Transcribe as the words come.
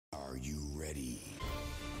ready.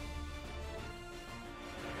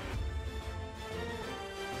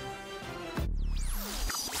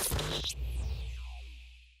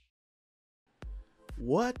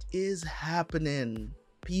 What is happening,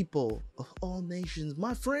 people of all nations,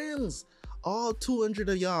 my friends, all 200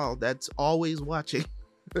 of y'all that's always watching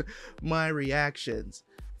my reactions?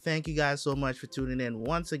 Thank you guys so much for tuning in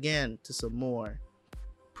once again to some more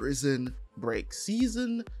Prison Break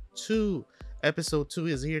Season 2. Episode 2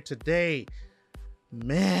 is here today.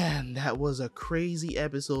 Man, that was a crazy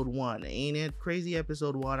episode 1, ain't it? Crazy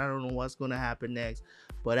episode 1. I don't know what's going to happen next,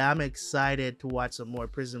 but I'm excited to watch some more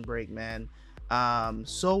Prison Break, man.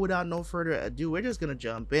 So without no further ado, we're just going to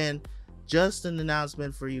jump in. Just an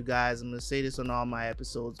announcement for you guys. I'm going to say this on all my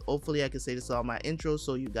episodes. Hopefully I can say this on my intro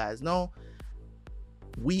so you guys know.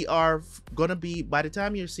 We are going to be, by the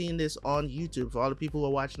time you're seeing this on YouTube, for all the people who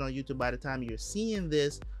are watching on YouTube, by the time you're seeing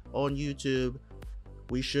this on YouTube,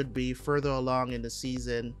 we should be further along in the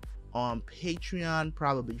season on Patreon,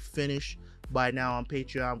 probably finished by now on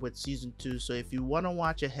Patreon with season 2. So if you want to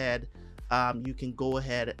watch ahead, you can go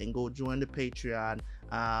ahead and go join the Patreon.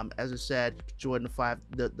 As I said, join the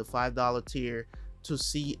 $5 tier to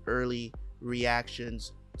see early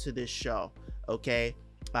reactions to this show. Okay.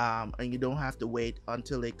 And you don't have to wait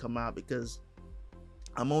until they come out, because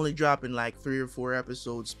I'm only dropping like 3 or 4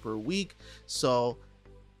 episodes per week. So,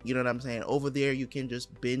 you know what I'm saying? Over there, you can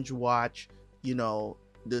just binge watch, you know,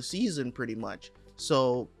 the season pretty much.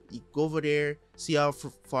 So you go over there, see how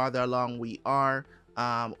farther along we are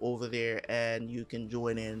over there, and you can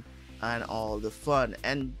join in on all the fun.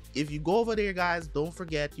 And if you go over there, guys, don't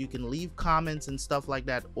forget, you can leave comments and stuff like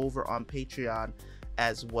that over on Patreon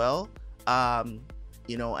as well.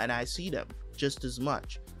 You know, and I see them just as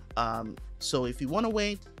much. So if you want to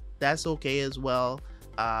wait, that's okay as well.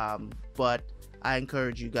 But I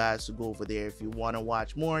encourage you guys to go over there if you want to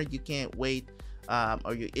watch more. You can't wait,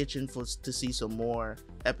 or you're itching to see some more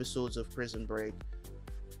episodes of Prison Break.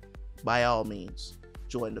 By all means,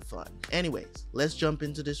 join the fun. Anyways, let's jump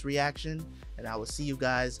into this reaction, and I will see you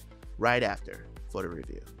guys right after for the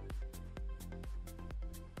review.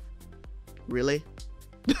 Really?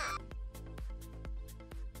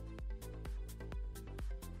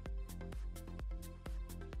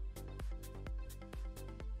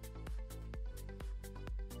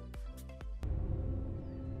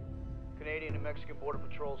 Canadian and Mexican border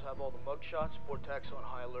patrols have all the mugshots. Port tax on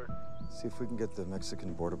high alert. See if we can get the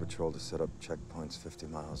Mexican border patrol to set up checkpoints 50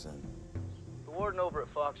 miles in. The warden over at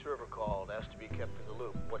Fox River called, asked to be kept in the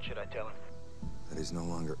loop. What should I tell him? That he's no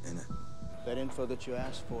longer in it. That info that you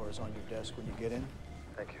asked for is on your desk when you get in.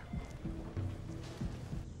 Thank you.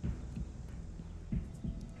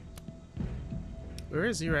 Where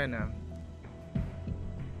is he right now?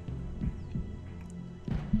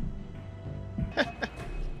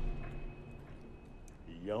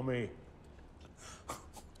 Yummy.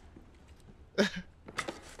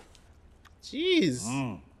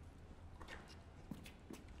 Jeez.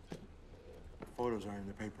 Photos are in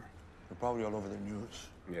the paper. They're probably all over the news.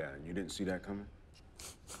 Yeah, and you didn't see that coming?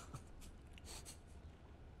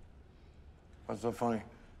 What's so funny?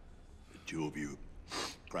 The two of you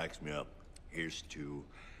cracks me up. Here's to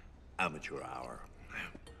amateur hour.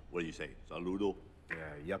 What do you say? Saludo?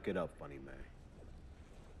 Yeah, yuck it up, funny man.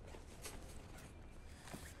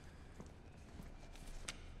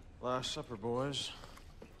 Last supper, boys.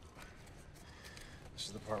 This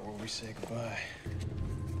is the part where we say goodbye.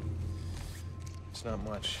 It's not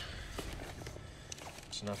much.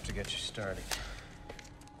 It's enough to get you started.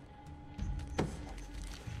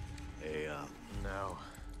 Hey, No.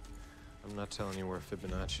 I'm not telling you where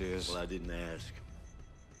Fibonacci is. well, I didn't ask.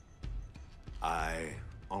 I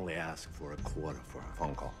only asked for a quarter for a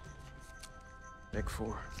phone call. Make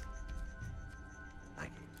 4.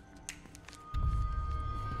 Thank you.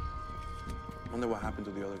 Wonder what happened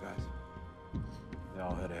to the other guys. They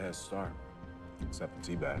all had a head start, except for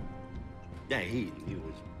T-Bag. Yeah, he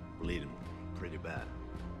was bleeding pretty bad.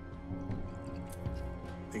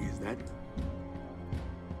 Think he's dead?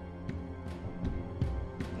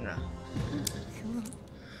 No.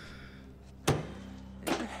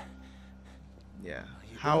 Yeah.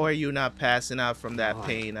 How are you not passing out from that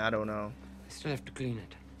pain? I don't know. I still have to clean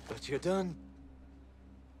it. But you're done.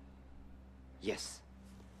 Yes.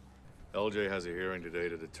 LJ has a hearing today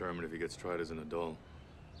to determine if he gets tried as an adult.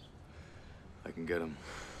 I can get him.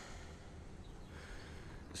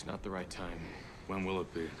 It's not the right time. When will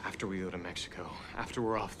it be? After we go to Mexico. After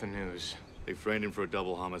we're off the news. They framed him for a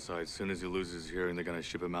double homicide. As soon as he loses his hearing, they're gonna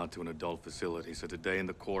ship him out to an adult facility. So today in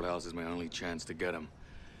the courthouse is my only chance to get him.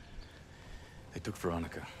 They took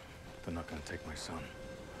Veronica. They're not gonna take my son.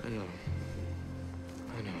 I know.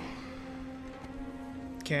 I know.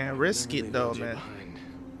 can't I'll risk never it leave though, LJ man. behind.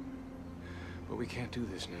 But we can't do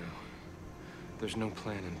this now. There's no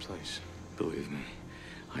plan in place. Believe me,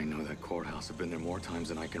 I know that courthouse. I've been there more times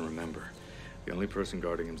than I can remember. The only person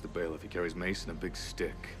guarding him's the bailiff. He carries mace and a big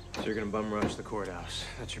stick. So you're gonna bum rush the courthouse.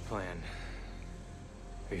 That's your plan.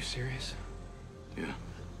 Are you serious? Yeah.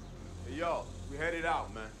 Hey, yo, we headed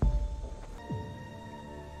out, man.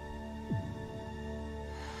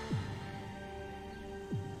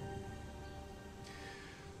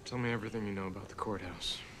 Tell me everything you know about the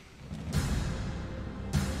courthouse.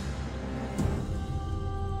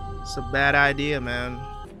 It's a bad idea, man.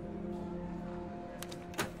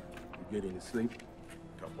 You get any sleep?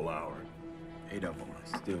 Couple hours. 8 of them.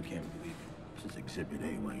 I still can't believe it. This is Exhibit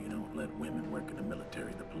A why you don't let women work in the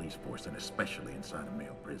military, the police force, and especially inside a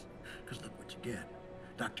male prison. Because look what you get.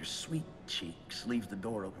 Dr. Sweet Cheeks leaves the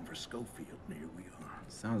door open for Schofield, and here we are.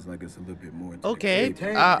 Sounds like it's a little bit more. Okay,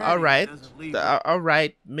 all right, all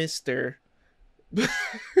right, Mister.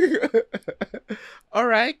 All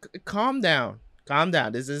right, calm down. Calm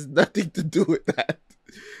down. This has nothing to do with that.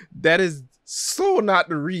 That is so not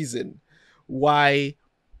the reason why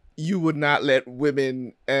you would not let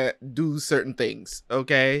women do certain things.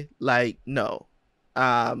 Okay, like no.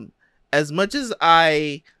 As much as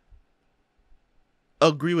I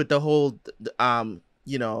agree with the whole,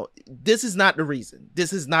 you know, this is not the reason.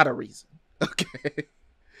 This is not a reason. Okay,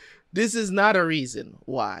 this is not a reason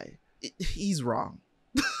why. He's wrong.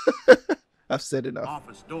 I've said enough.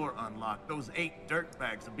 Office door unlocked. Those 8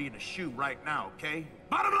 dirtbags will be in a shoe right now, okay?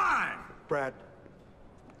 Bottom line! Brad.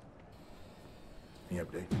 Any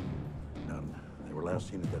update? None. They were last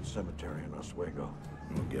seen at that cemetery in Oswego.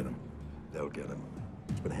 We'll get them. They'll get them.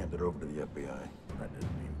 It's been handed over to the FBI. That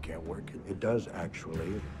doesn't mean we can't work it. It does,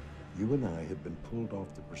 actually. You and I have been pulled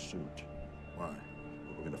off the pursuit. Why?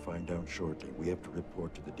 We're going to find out shortly. We have to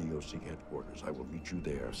report to the DOC headquarters. I will meet you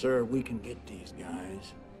there. Sir, we can get these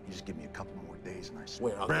guys. You just give me a couple more days and I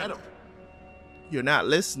swear I'll get them. You're not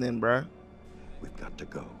listening, bruh. We've got to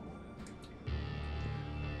go.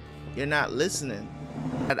 You're not listening.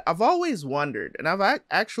 And I've always wondered, and I've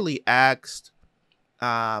actually asked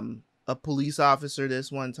a police officer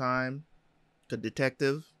this one time, a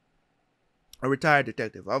detective, a retired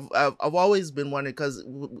detective. I've always been wondering, because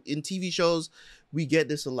in TV shows we get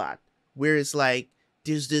this a lot, where it's like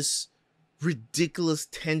there's this ridiculous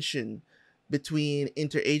tension between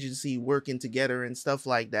interagency working together and stuff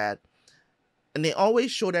like that, and they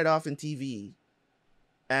always show that off in TV.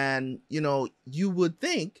 And you know, you would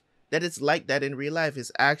think that it's like that in real life.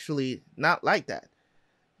 It's actually not like that.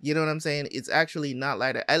 You know what I'm saying? It's actually not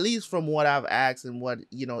like that. At least from what I've asked and what,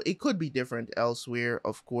 you know, it could be different elsewhere,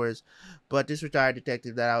 of course. But this retired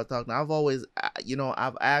detective that I was talking to, I've always, you know,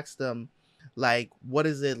 I've asked them, like, what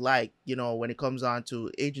is it like, you know, when it comes on to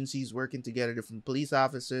agencies working together, different police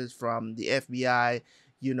officers from the FBI,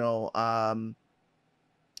 you know,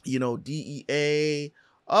 DEA,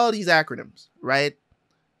 all these acronyms, right?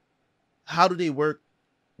 How do they work,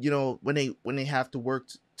 you know, when they have to work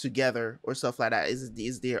together or stuff like that?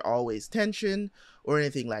 Is there always tension or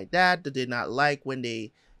anything like that? Do they not like when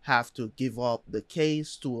they have to give up the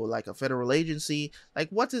case to like a federal agency? Like,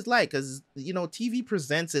 what's it like? Because, you know, TV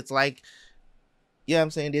presents it's like, yeah, I'm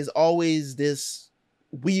saying there's always this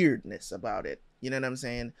weirdness about it. You know what I'm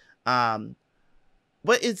saying?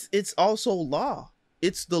 But it's also law.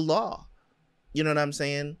 It's the law. You know what I'm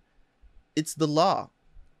saying? It's the law.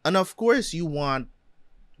 And of course you want,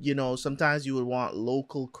 you know, sometimes you would want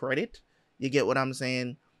local credit. You get what I'm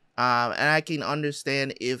saying? And I can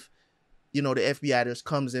understand if, you know, the FBI just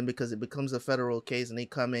comes in because it becomes a federal case and they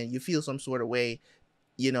come in, you feel some sort of way,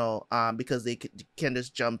 you know, because they can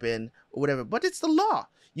just jump in or whatever. But it's the law.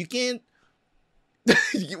 You can't,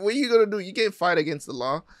 what are you going to do? You can't fight against the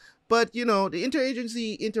law. But, you know, the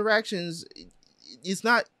interagency interactions, it's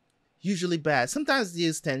not usually bad. Sometimes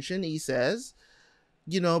there's tension, he says.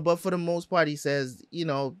 You know, but for the most part, he says, you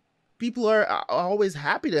know, people are always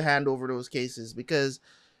happy to hand over those cases because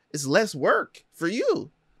it's less work for you.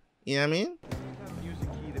 You know what I mean?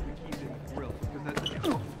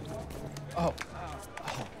 Oh,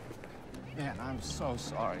 man, I'm so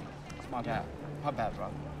sorry. It's my bad. My bad, bro.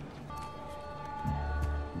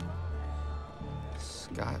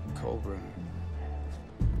 Scott Cobra.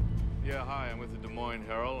 Yeah, hi, I'm with the Des Moines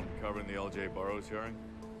Herald. I'm covering the L.J. Burroughs hearing.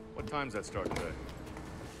 What time's that start today?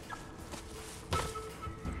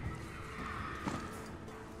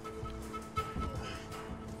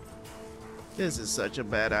 This is such a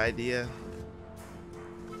bad idea.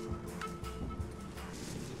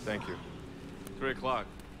 Thank you. 3 o'clock.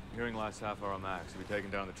 Hearing last half hour max. We'll be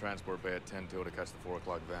taking down the transport bay at 10-2 to catch the 4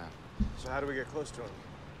 o'clock van. So how do we get close to him?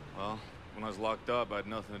 Well, When I was locked up, I had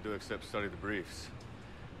nothing to do except study the briefs.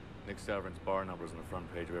 Nick Saverin's bar number was on the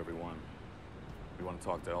front page of every one. We want to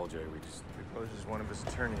talk to LJ. We Proposes one of his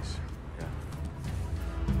attorneys. Yeah.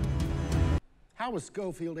 How was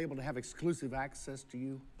Schofield able to have exclusive access to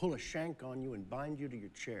you, pull a shank on you, and bind you to your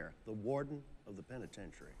chair, the warden of the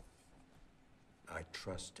penitentiary? I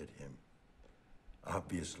trusted him.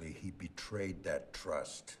 Obviously, he betrayed that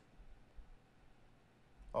trust.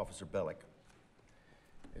 Officer Bellick,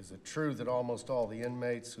 is it true that almost all the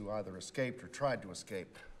inmates who either escaped or tried to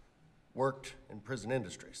escape worked in prison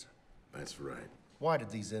industries? That's right. Why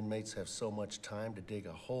did these inmates have so much time to dig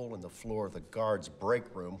a hole in the floor of the guards' break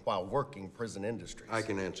room while working prison industries? I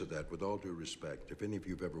can answer that with all due respect. If any of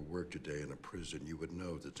you have ever worked a day in a prison, you would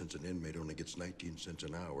know that since an inmate only gets 19 cents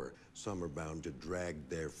an hour, some are bound to drag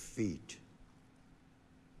their feet.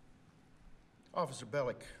 Officer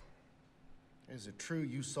Bellick, is it true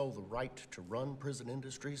you sold the right to run prison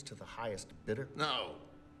industries to the highest bidder? No.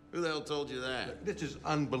 Who the hell told you that? This is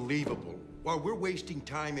unbelievable. While we're wasting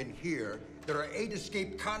time in here, there are 8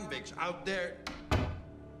 escaped convicts out there.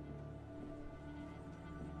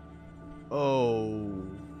 Oh.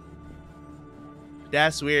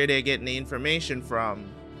 That's where they're getting the information from.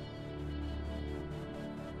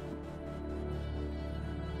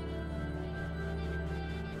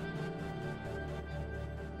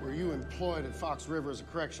 Were you employed at Fox River as a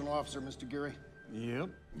correctional officer, Mr. Geary? Yep.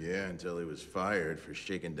 Yeah, until he was fired for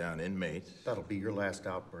shaking down inmates. That'll be your last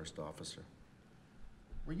outburst, officer.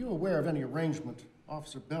 Were you aware of any arrangement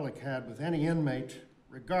Officer Bellick had with any inmate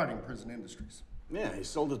regarding prison industries? Yeah, he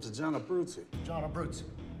sold it to John Abruzzi. John Abruzzi,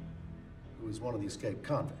 who is one of the escaped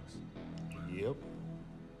convicts. Yep.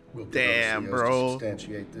 We'll get Damn, OCS bro. to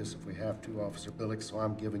substantiate this if we have to, Officer Bellick, so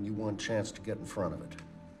I'm giving you one chance to get in front of it.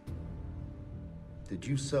 Did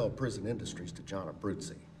you sell prison industries to John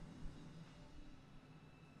Abruzzi?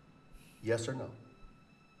 Yes or no?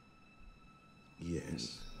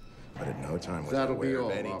 Yes. But at no time was I That'll be aware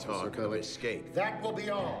all, of any Officer talk of Bellick. escape. That will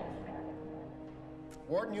be all.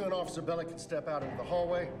 Warden, you and Officer Bellick can step out into the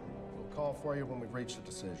hallway. We'll call for you when we've reached a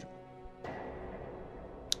decision.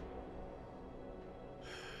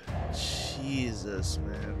 Jesus,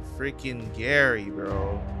 man. Freaking Gary,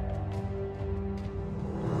 bro.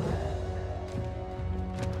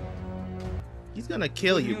 He's gonna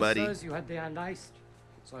kill you, buddy. Sirs, you had the hand iced,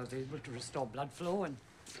 so I was able to restore blood flow and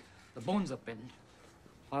the bones are pinned.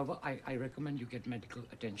 However, I recommend you get medical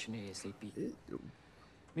attention ASAP.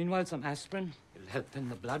 Meanwhile, some aspirin will help thin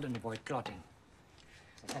the blood and avoid clotting.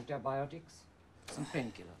 Some antibiotics, some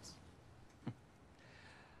painkillers.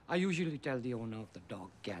 I usually tell the owner of the dog,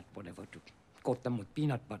 cat, whatever, to coat them with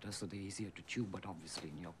peanut butter so they're easier to chew, but obviously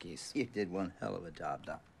in your case. You did one hell of a job,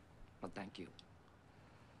 Doc. Well, thank you.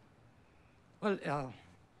 Well,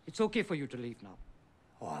 it's okay for you to leave now.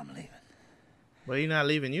 Oh, I'm leaving. But he's not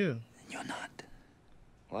leaving you. You're not.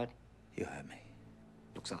 What? You heard me.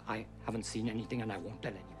 Look, sir, I haven't seen anything and I won't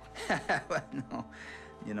tell anyone. Well, no.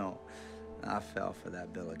 You know, I fell for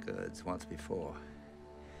that bill of goods once before.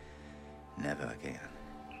 Never again.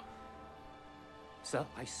 Sir,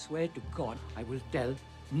 I swear to God, I will tell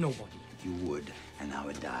nobody. You would, and I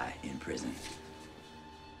would die in prison.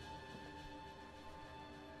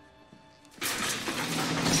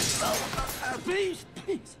 Please,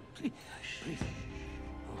 please, please, please.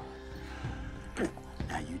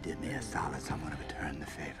 Now, you did me a solid, so I'm gonna return the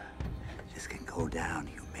favor. This can go down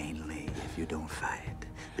humanely if you don't fight.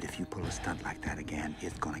 But if you pull a stunt like that again,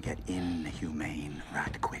 it's gonna get inhumane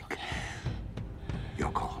right quick.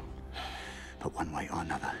 Your call. But one way or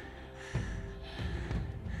another,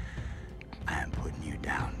 I am putting you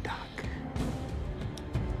down, Doc.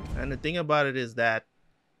 And the thing about it is that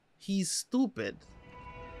he's stupid.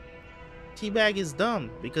 Teabag is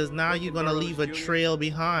dumb because now you're gonna leave a trail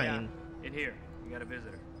behind. Yeah, in here. We got a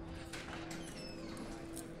visitor.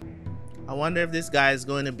 I wonder if this guy is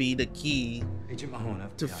going to be the key Agent Mahone,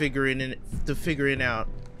 to figuring out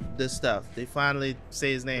this stuff. They finally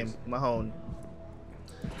say his name, Mahone.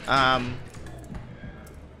 I'm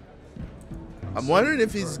wondering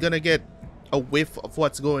if he's gonna get a whiff of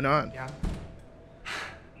what's going on. Yeah.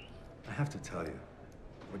 I have to tell you,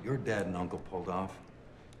 what your dad and uncle pulled off,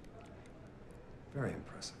 very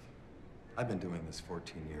impressive. I've been doing this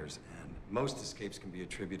 14 years, and most escapes can be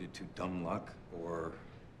attributed to dumb luck or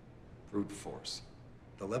brute force.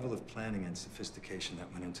 The level of planning and sophistication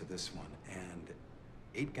that went into this one, and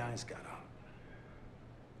 8 guys got out.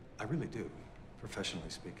 I really do, professionally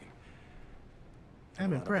speaking.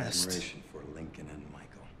 I'm A lot of impressed. admiration for Lincoln and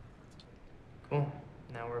Michael. Cool.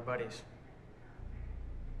 Now we're buddies.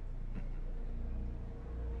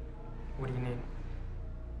 What do you need?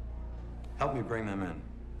 Help me bring them in.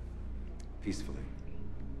 peacefully.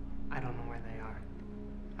 I don't know where they are.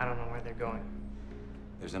 I don't know where they're going.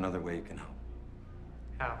 There's another way you can help.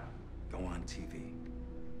 How? Go on TV.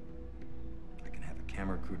 I can have a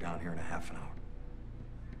camera crew down here in a half an hour.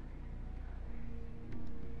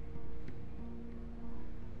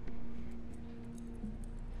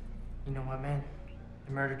 You know what, man?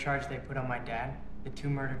 The murder charge they put on my dad, the 2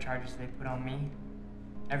 murder charges they put on me,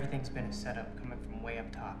 everything's been a setup coming from way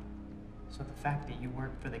up top. So the fact that you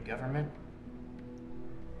work for the government...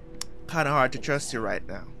 Kind of hard to trust you right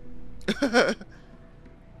now.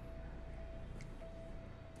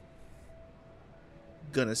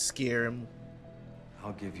 Gonna scare him.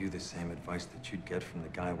 I'll give you the same advice that you'd get from the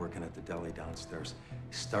guy working at the deli downstairs.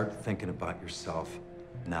 Start thinking about yourself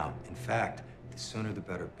now. In fact, the sooner the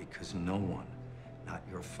better, because no one, not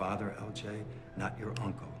your father, LJ, not your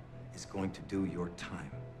uncle, is going to do your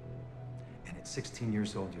time. And at 16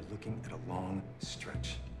 years old, you're looking at a long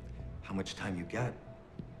stretch. How much time you get,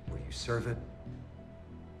 where you serve it,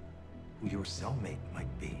 who your cellmate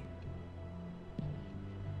might be.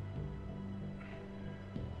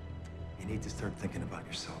 You need to start thinking about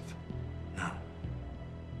yourself now.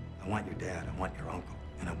 I want your dad, I want your uncle,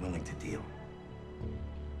 and I'm willing to deal.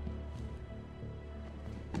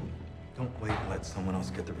 Don't wait and let someone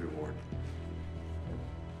else get the reward.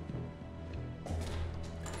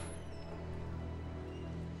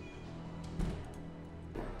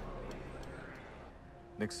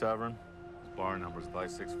 Nick Saverin, his bar number is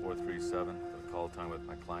 56437. Got a call time with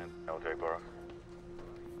my client, LJ Burrows.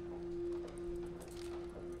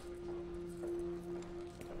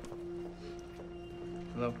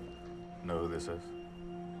 Hello? Know who this is?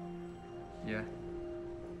 Yeah.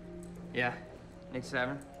 Yeah. Nick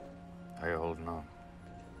Saverin? How you holding on?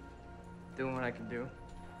 Doing what I can do.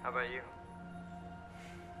 How about you?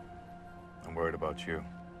 I'm worried about you.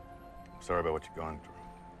 I'm sorry about what you're going through.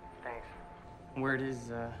 Thanks. Word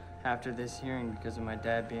is, after this hearing, because of my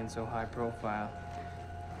dad being so high profile,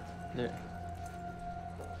 they're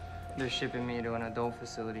shipping me to an adult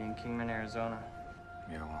facility in Kingman, Arizona.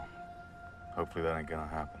 Yeah, well, hopefully that ain't gonna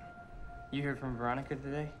happen. You heard from Veronica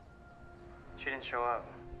today? She didn't show up.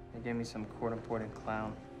 They gave me some court-appointed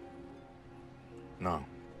clown. No,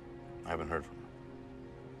 I haven't heard from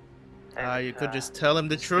her. You could just tell him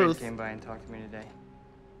the truth. Came by and talked to me today.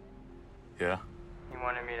 Yeah? He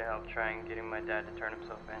wanted me to help try and get my dad to turn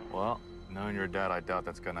himself in. Well, knowing your dad, I doubt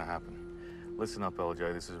that's gonna happen. Listen up,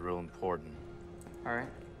 LJ, this is real important. All right.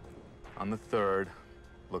 On the 3rd,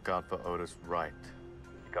 look out for Otis Wright.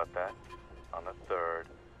 You got that? On the 3rd,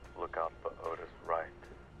 look out for Otis Wright.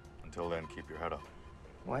 Until then, keep your head up.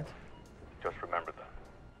 What? Just remember that.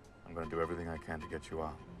 I'm gonna do everything I can to get you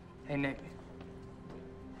out. Hey, Nick.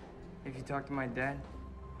 If you talk to my dad,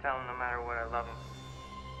 tell him no matter what, I love him.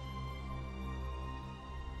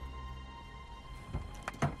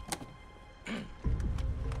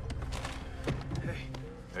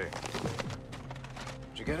 Hey.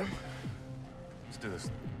 Did you get him? Let's do this.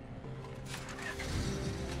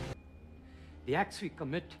 The acts we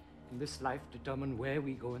commit in this life determine where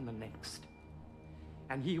we go in the next.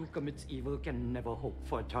 And he who commits evil can never hope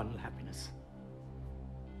for eternal happiness.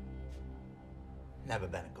 Never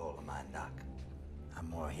been a goal of mine, Doc. I'm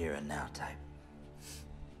more here and now type.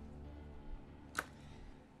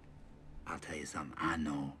 I'll tell you something I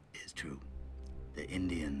know is true. The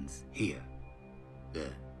Indians here, the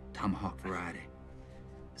tomahawk variety,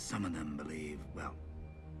 some of them believe, well,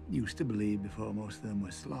 used to believe before most of them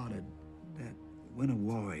were slaughtered, that when a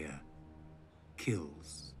warrior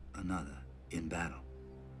kills another in battle,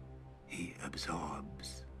 he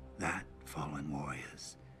absorbs that fallen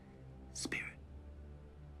warrior's spirit.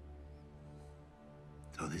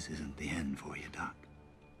 So this isn't the end for you, Doc.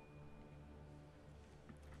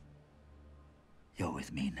 You're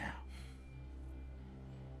with me now.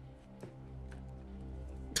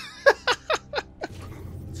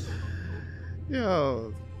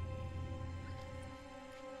 Yo.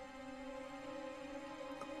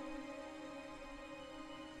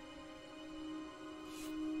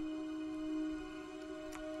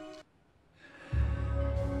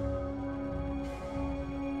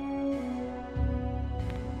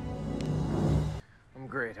 I'm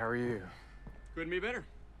great. How are you? Couldn't be better.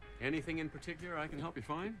 Anything in particular I can help you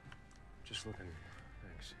find? Just looking.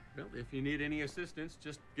 Thanks. Well, if you need any assistance,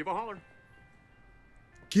 just give a holler.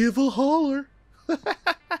 Give a holler.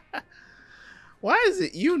 Why is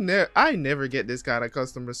it I never get this kind of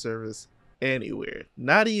customer service anywhere?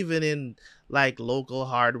 Not even in like local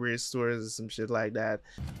hardware stores or some shit like that.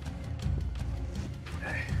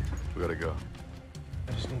 Hey, we gotta go.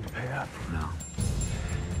 I just need to pay up. No.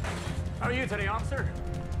 How are you today, officer?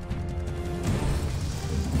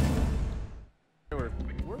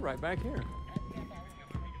 right back here.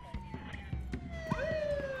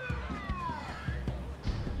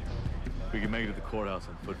 We can make it to the courthouse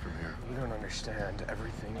on foot from here. You don't understand.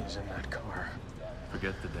 Everything is in that car.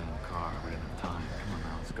 Forget the damn car. We didn't have time. Come on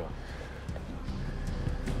now, let's go.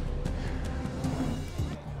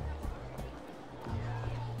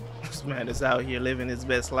 This man is out here living his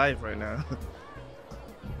best life right now.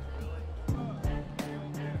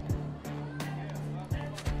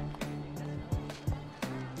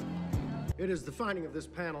 It is the finding of this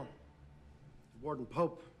panel. Warden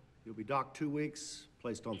Pope, you'll be docked 2 weeks,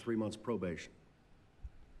 placed on 3 months probation.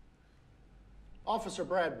 Officer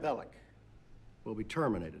Brad Bellick will be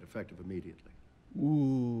terminated effective immediately.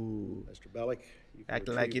 Ooh. Mr. Bellick, you can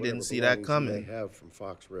Acting like retrieve you didn't whatever see that belongings you coming. may have from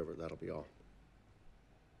Fox River. That'll be all.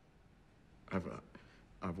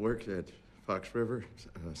 I've worked at Fox River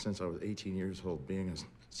since I was 18 years old. Being a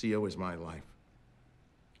CO is my life.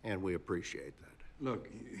 And we appreciate that. Look,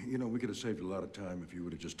 you know, we could have saved a lot of time if you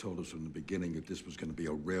would have just told us from the beginning that this was going to be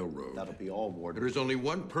a railroad. That'll be all, Warden. There's only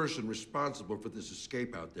one person responsible for this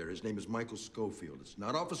escape out there. His name is Michael Schofield. It's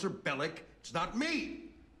not Officer Bellick. It's not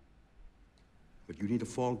me. But you need a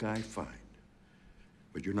fall guy, fine.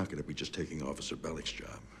 But you're not going to be just taking Officer Bellick's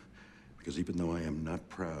job. Because even though I am not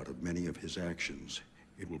proud of many of his actions,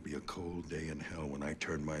 it will be a cold day in hell when I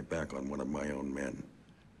turn my back on one of my own men.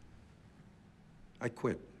 I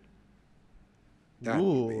quit. That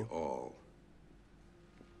would be all.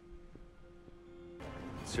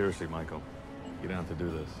 Seriously, Michael, you don't have to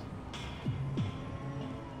do this.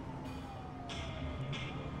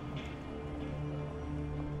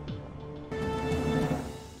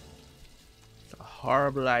 It's a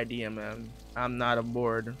horrible idea, man. I'm not on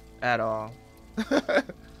board at all.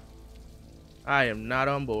 I am not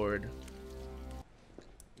on board.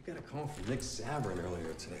 You got a call from Nick Savrin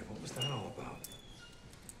earlier today. What was that all about?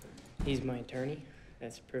 He's my attorney.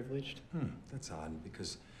 That's privileged. That's odd,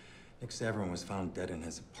 because Nick Savrin was found dead in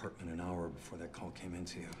his apartment an hour before that call came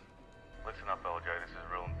into you. Listen up, LJ. This is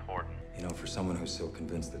real important. You know, for someone who's so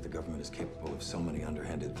convinced that the government is capable of so many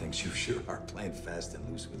underhanded things, you sure are playing fast and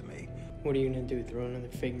loose with me. What are you gonna do? Throw another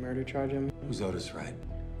fake murder charge on me? Who's Otis Wright?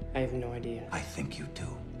 I have no idea. I think you do.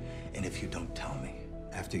 And if you don't tell me,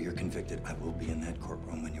 after you're convicted, I will be in that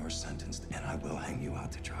courtroom when you're sentenced, and I will hang you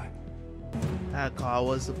out to dry. That call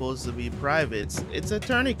was supposed to be private. It's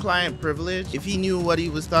attorney-client privilege. If he knew what he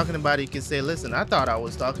was talking about, he could say, listen, I thought I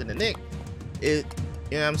was talking to Nick. You know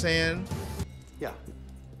what I'm saying? Yeah.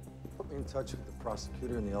 Put me in touch with the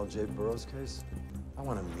prosecutor in the L.J. Burroughs case. I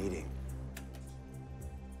want a meeting.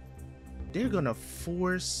 They're gonna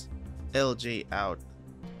force LJ out.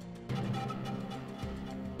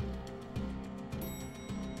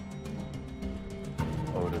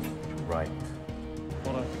 Otis Wright.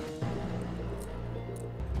 Hold on.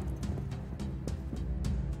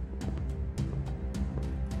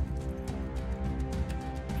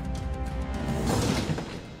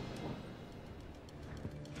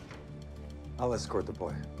 I'll escort the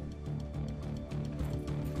boy.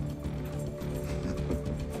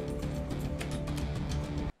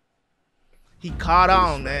 He caught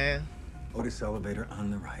on, man. Otis elevator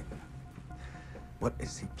on the right. What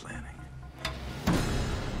is he planning?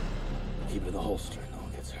 Keep it in the holster, no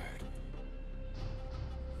one gets hurt.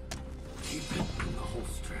 Keep it in the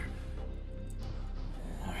holster.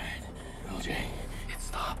 All right, LJ,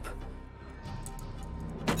 stop.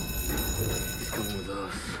 He's coming with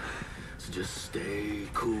us, so just stay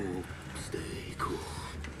cool. Stay cool.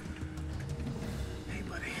 Hey,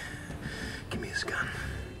 buddy, give me his gun.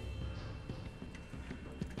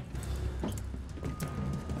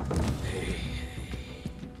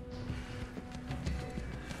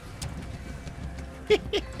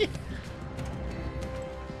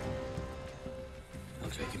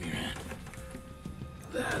 LJ, give me your hand.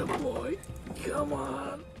 That a boy. Come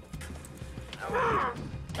on.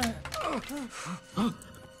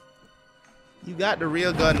 You got the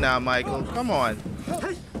real gun now, Michael. Come on.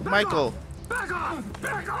 Michael. Back off!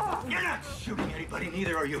 Back off! You're not shooting anybody,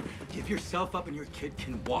 neither are you. Give yourself up and your kid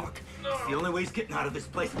can walk. It's the only way he's getting out of this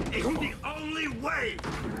place. It's the only way!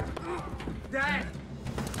 Dad!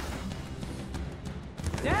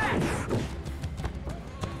 Dad!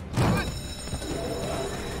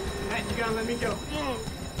 Dad, you gotta let me go.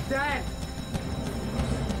 Dad!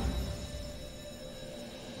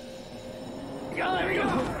 You gotta let me go!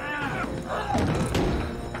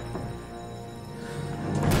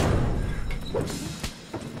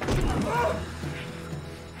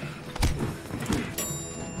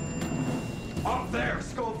 Up there!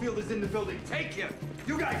 Schofield is in the building. Take him!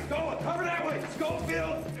 You guys go! Cover that way!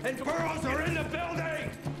 Schofield and Burroughs are in the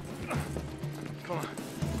building! Come on.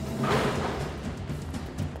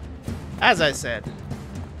 As I said,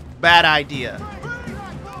 bad idea.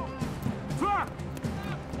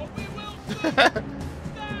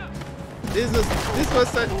 This was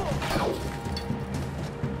such.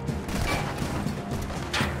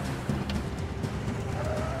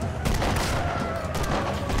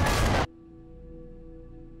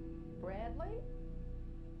 Bradley?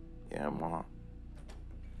 Yeah, Ma.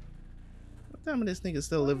 What time of this nigga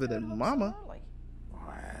still living in mama?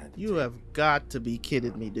 You have got to be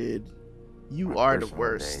kidding me, dude. You are the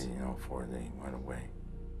worst. Day, you know, before they went away.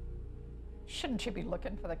 Shouldn't you be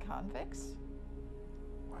looking for the convicts?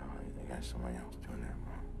 Well, they got somebody else doing that,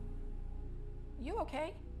 Ma. You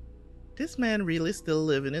okay? This man really still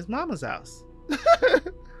live in his mama's house.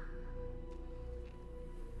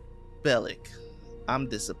 Bellic, I'm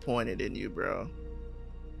disappointed in you, bro.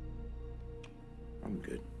 I'm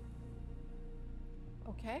good.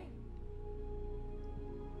 Okay.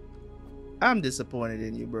 I'm disappointed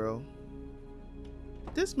in you, bro.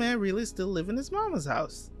 This man really still live in his mama's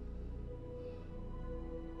house.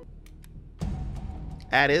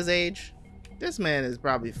 At his age, this man is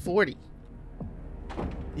probably 40.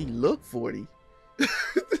 He look 40.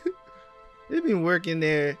 They've been working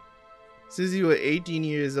there since you were 18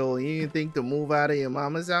 years old. You didn't think to move out of your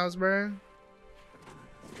mama's house, bro?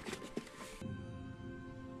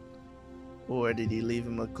 Or did he leave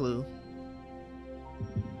him a clue?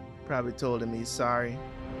 Probably told him he's sorry.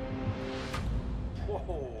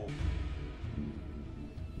 Whoa.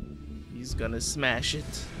 He's gonna smash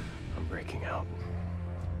it. I'm breaking out.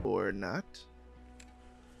 Or not.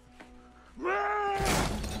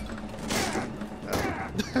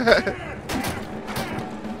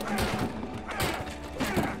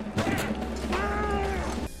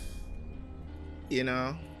 You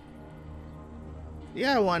know?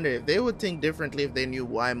 Yeah, I wonder if they would think differently if they knew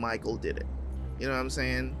why Michael did it. You know what I'm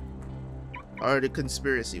saying? Or the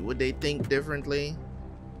conspiracy. Would they think differently?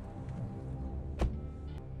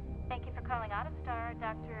 Thank you for calling AutoStar,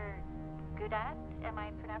 Dr. Gudat. Am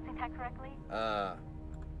I pronouncing that correctly?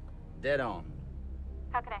 Dead on.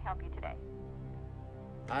 How can I help you today?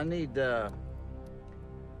 I need,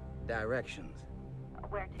 directions.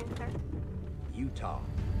 Where to, sir? Utah.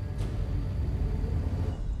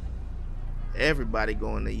 Everybody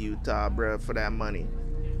going to Utah, bruh, for that money.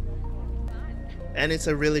 And it's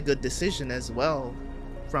a really good decision as well,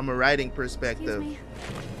 from a writing perspective. Excuse me.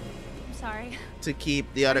 I'm sorry. To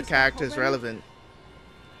keep the other characters relevant.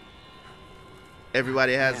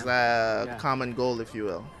 Everybody has a common goal, if you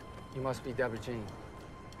will. You must be Deborah Jean.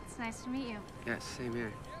 It's nice to meet you. Yes, same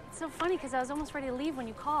here. It's so funny because I was almost ready to leave when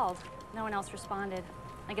you called. No one else responded.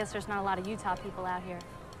 I guess there's not a lot of Utah people out here.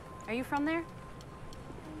 Are you from there?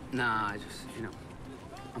 Nah, I just,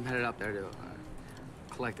 I'm headed up there to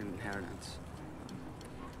collect an inheritance.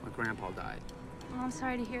 My grandpa died. Oh, I'm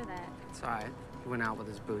sorry to hear that. It's all right. He went out with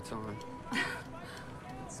his boots on.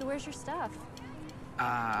 So where's your stuff?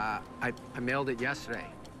 I mailed it yesterday.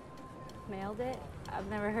 Mailed it? I've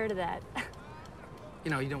never heard of that. You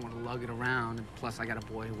know, you don't want to lug it around. And plus, I got a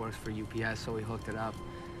boy who works for UPS, so he hooked it up.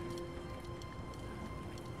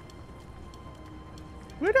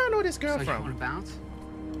 Where do I know this girl So from? you want to bounce?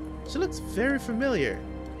 She looks very familiar.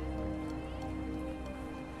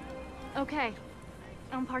 Okay.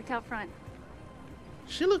 I'm parked out front.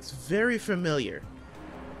 She looks very familiar.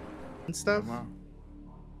 And stuff.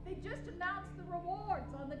 They just announced the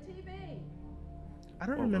rewards on the TV. I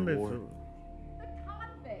don't remember if The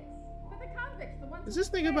convicts. For the convicts, the ones. is this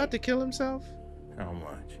nigga about to kill himself? How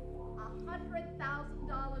much?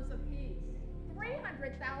 $100,000 apiece.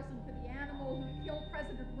 $300,000 for the animal who killed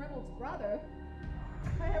President Reynolds' brother.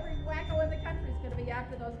 Every wacko in the country is going to be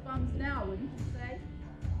after those bums now, wouldn't you say?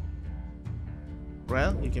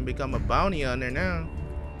 Well, you can become a bounty hunter now.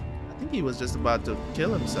 I think he was just about to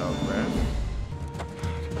kill himself, bro.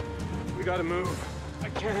 We gotta move. I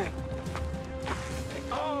can't.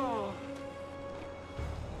 Oh!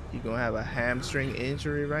 You gonna have a hamstring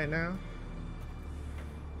injury right now?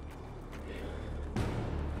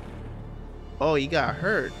 Oh, he got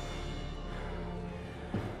hurt.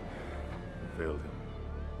 Failed him.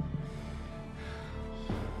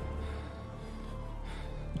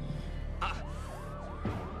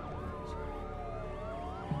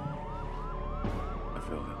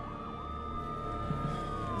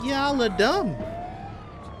 Y'all are dumb.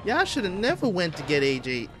 Y'all should have never went to get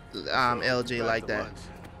LJ like that.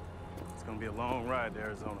 It's gonna be a long ride to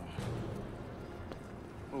Arizona.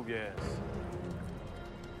 Move your ass.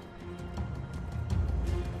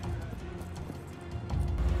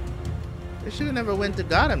 They should have never went to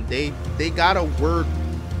got him. They gotta work.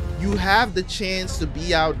 You have the chance to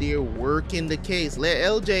be out there working the case. Let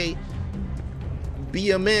LJ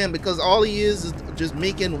be a man, because all he is just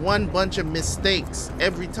making one bunch of mistakes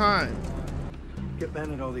every time. Get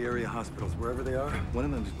men at all the area hospitals, wherever they are. One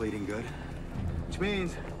of them's bleeding good. Which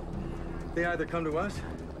means they either come to us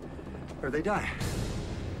or they die.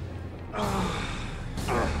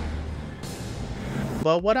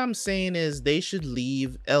 But what I'm saying is they should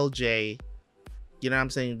leave LJ. You know what I'm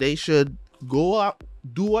saying? They should go out,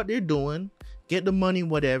 do what they're doing, get the money,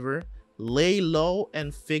 whatever, lay low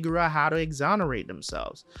and figure out how to exonerate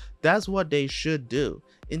themselves. That's what they should do.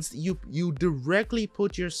 You directly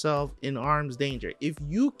put yourself in harm's danger. If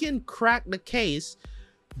you can crack the case,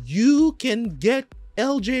 you can get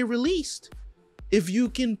LJ released. If you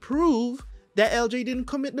can prove that LJ didn't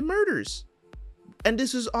commit the murders. And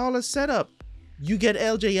this is all a setup. You get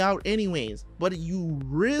LJ out anyways, but you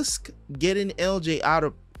risk getting LJ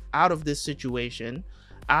out of this situation,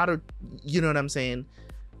 you know what I'm saying?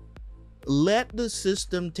 Let the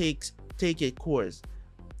system take its course.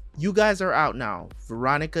 You guys are out now.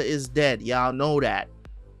 Veronica is dead. Y'all know that.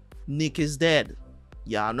 Nick is dead.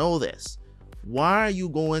 Y'all know this. Why are you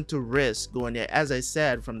going to risk going there? As I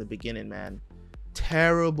said from the beginning, man,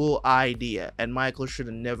 terrible idea, and Michael should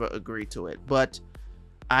have never agreed to it. But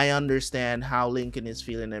I understand how Lincoln is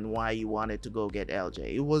feeling and why he wanted to go get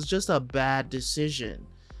LJ. It was just a bad decision.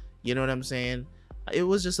 You know what I'm saying? It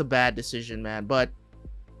was just a bad decision, man. But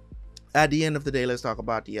at the end of the day, let's talk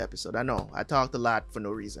about the episode. I know I talked a lot for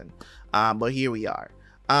no reason, but here we are.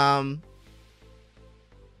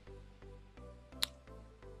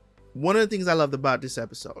 One of the things I loved about this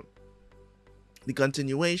episode, the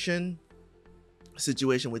continuation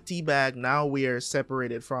situation with T-Bag. Now we are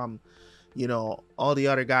separated from, you know, all the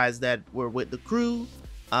other guys that were with the crew.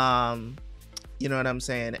 You know what I'm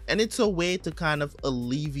saying? And it's a way to kind of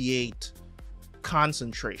alleviate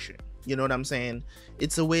concentration. You know what I'm saying?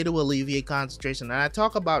 It's a way to alleviate concentration. And I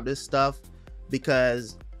talk about this stuff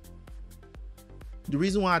because the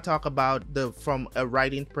reason why I talk about from a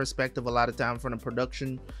writing perspective a lot of time, from a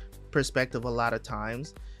production perspective a lot of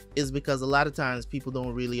times, is because a lot of times people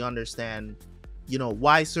don't really understand, you know,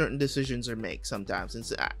 why certain decisions are made sometimes. And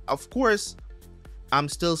so, of course, I'm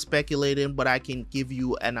still speculating, but I can give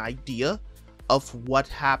you an idea of what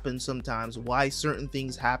happens sometimes, why certain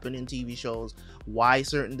things happen in TV shows, why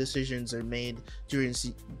certain decisions are made during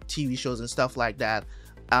TV shows and stuff like that.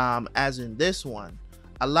 As in this one,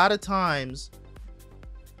 a lot of times,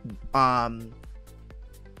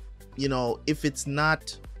 you know, if it's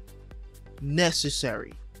not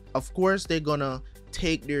necessary, of course they're gonna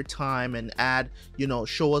take their time and add, you know,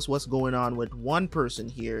 show us what's going on with one person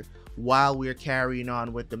here while we're carrying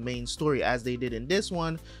on with the main story, as they did in this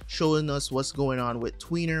one, showing us what's going on with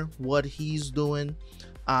Tweener, what he's doing,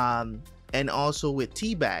 and also with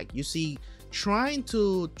T-Bag. You see, trying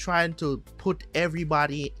to put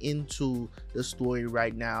everybody into the story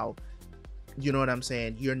right now, you know what I'm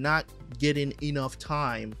saying? You're not getting enough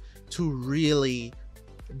time to really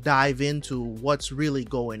dive into what's really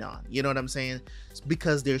going on. You know what I'm saying? It's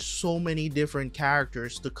because there's so many different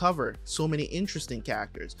characters to cover, so many interesting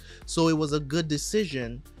characters. So it was a good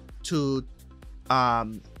decision to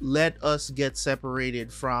let us get separated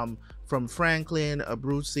from Franklin,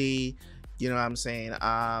 Abruzzi, you know what I'm saying? What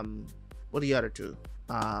are the other two?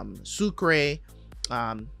 Sucre.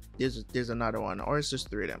 There's another one, or it's just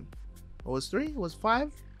three of them. It was three? It was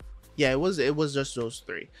five? Yeah, it was just those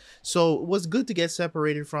three. So it was good to get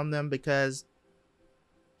separated from them because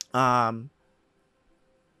at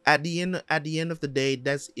the end of the day,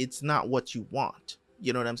 it's not what you want.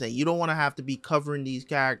 You know what I'm saying? You don't want to have to be covering these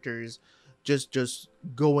characters just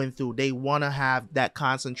going through. They want to have that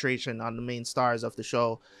concentration on the main stars of the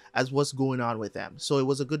show as what's going on with them. So it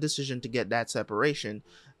was a good decision to get that separation,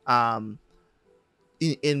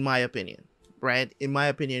 in my opinion. Right? In my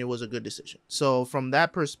opinion, it was a good decision. So from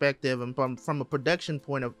that perspective, and from a production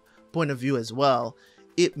point of view as well,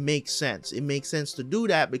 it makes sense. It makes sense to do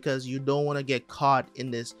that because you don't want to get caught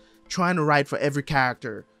in this trying to write for every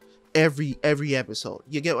character, every episode.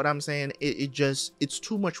 You get what I'm saying? It's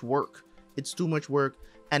too much work. It's too much work,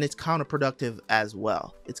 and it's counterproductive as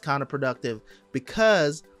well. It's counterproductive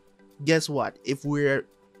because guess what? If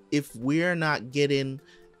we're not getting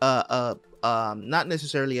not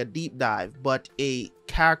necessarily a deep dive, but a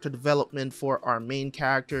character development for our main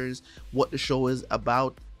characters, what the show is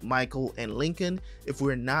about, Michael and Lincoln, if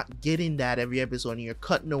we're not getting that every episode and you're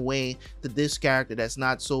cutting away to this character that's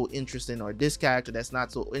not so interesting or this character that's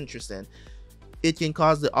not so interesting, it can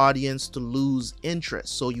cause the audience to lose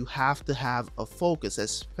interest. So you have to have a focus,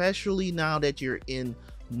 especially now that you're in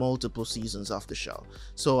multiple seasons of the show.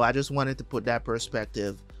 So I just wanted to put that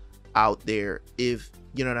perspective out there, if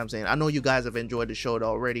you know what I'm saying. I know you guys have enjoyed the show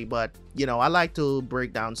already, but you know, I like to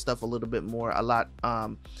break down stuff a little bit more, a lot,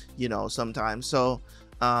 you know, sometimes. So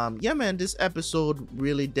yeah, man, this episode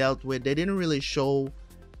really dealt with, they didn't really show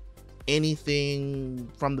anything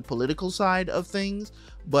from the political side of things,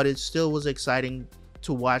 but it still was exciting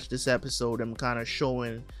to watch this episode and kind of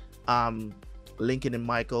showing Lincoln and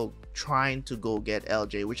Michael trying to go get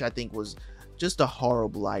LJ, which I think was just a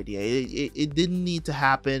horrible idea. It didn't need to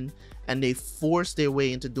happen, and they forced their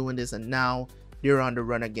way into doing this, and now they're on the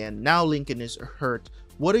run again. Now Lincoln is hurt.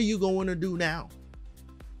 What are you going to do now?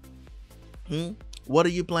 What are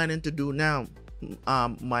you planning to do now,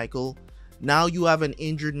 Michael? Now you have an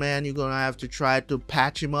injured man. You're gonna have to try to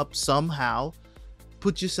patch him up somehow.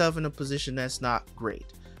 Put yourself in a position that's not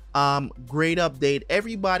great. Great update.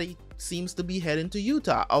 Everybody seems to be heading to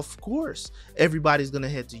Utah. Of course, everybody's gonna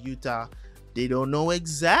head to Utah. They don't know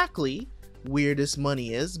exactly where this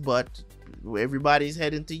money is, but everybody's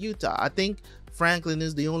heading to Utah. I think Franklin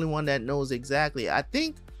is the only one that knows exactly. I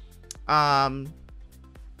think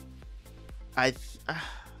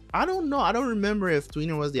I don't know. I don't remember if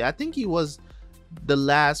Tweener was there. I think he was the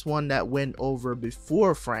last one that went over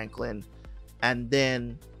before Franklin, and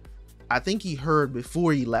then I think he heard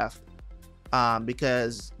before he left,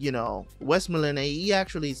 because you know, Westmoreland, he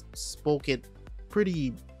actually spoke it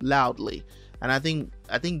pretty loudly, and I think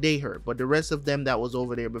they heard, but the rest of them that was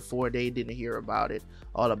over there before, they didn't hear about it,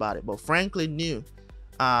 all about it. But Franklin knew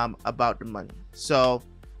about the money, so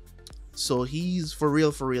he's for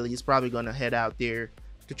real. He's probably gonna head out there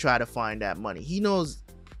to try to find that money. He knows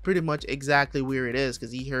pretty much exactly where it is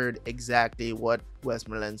because he heard exactly what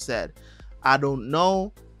Westmoreland said. I don't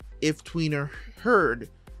know if Tweener heard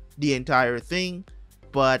the entire thing,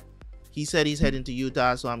 but he said he's heading to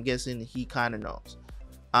Utah, so I'm guessing he kind of knows.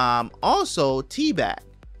 Also, Teabag.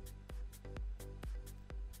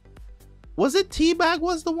 Was it Teabag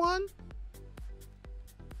was the one?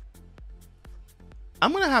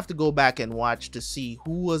 I'm gonna have to go back and watch to see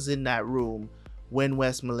who was in that room when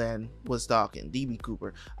Westmoreland was talking. DB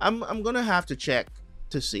Cooper. I'm gonna have to check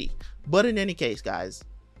to see. But in any case, guys,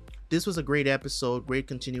 this was a great episode, great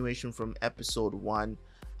continuation from episode 1.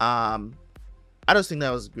 I just think that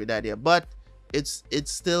was a great idea, but it's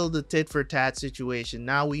still the tit for tat situation.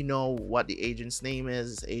 Now we know what the agent's name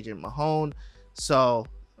is. It's Agent Mahone. So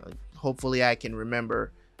hopefully I can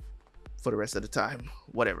remember for the rest of the time,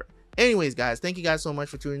 whatever. Anyways, guys, thank you guys so much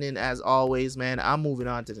for tuning in. As always, man, I'm moving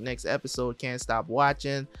on to the next episode. Can't stop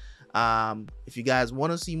watching. If you guys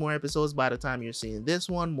want to see more episodes by the time you're seeing this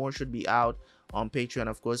one, more should be out on Patreon,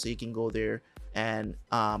 of course, so you can go there and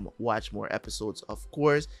watch more episodes, of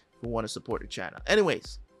course, if you want to support the channel.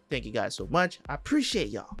 Anyways, thank you guys so much. I appreciate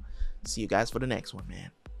y'all. See you guys for the next one,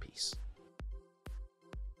 man. Peace.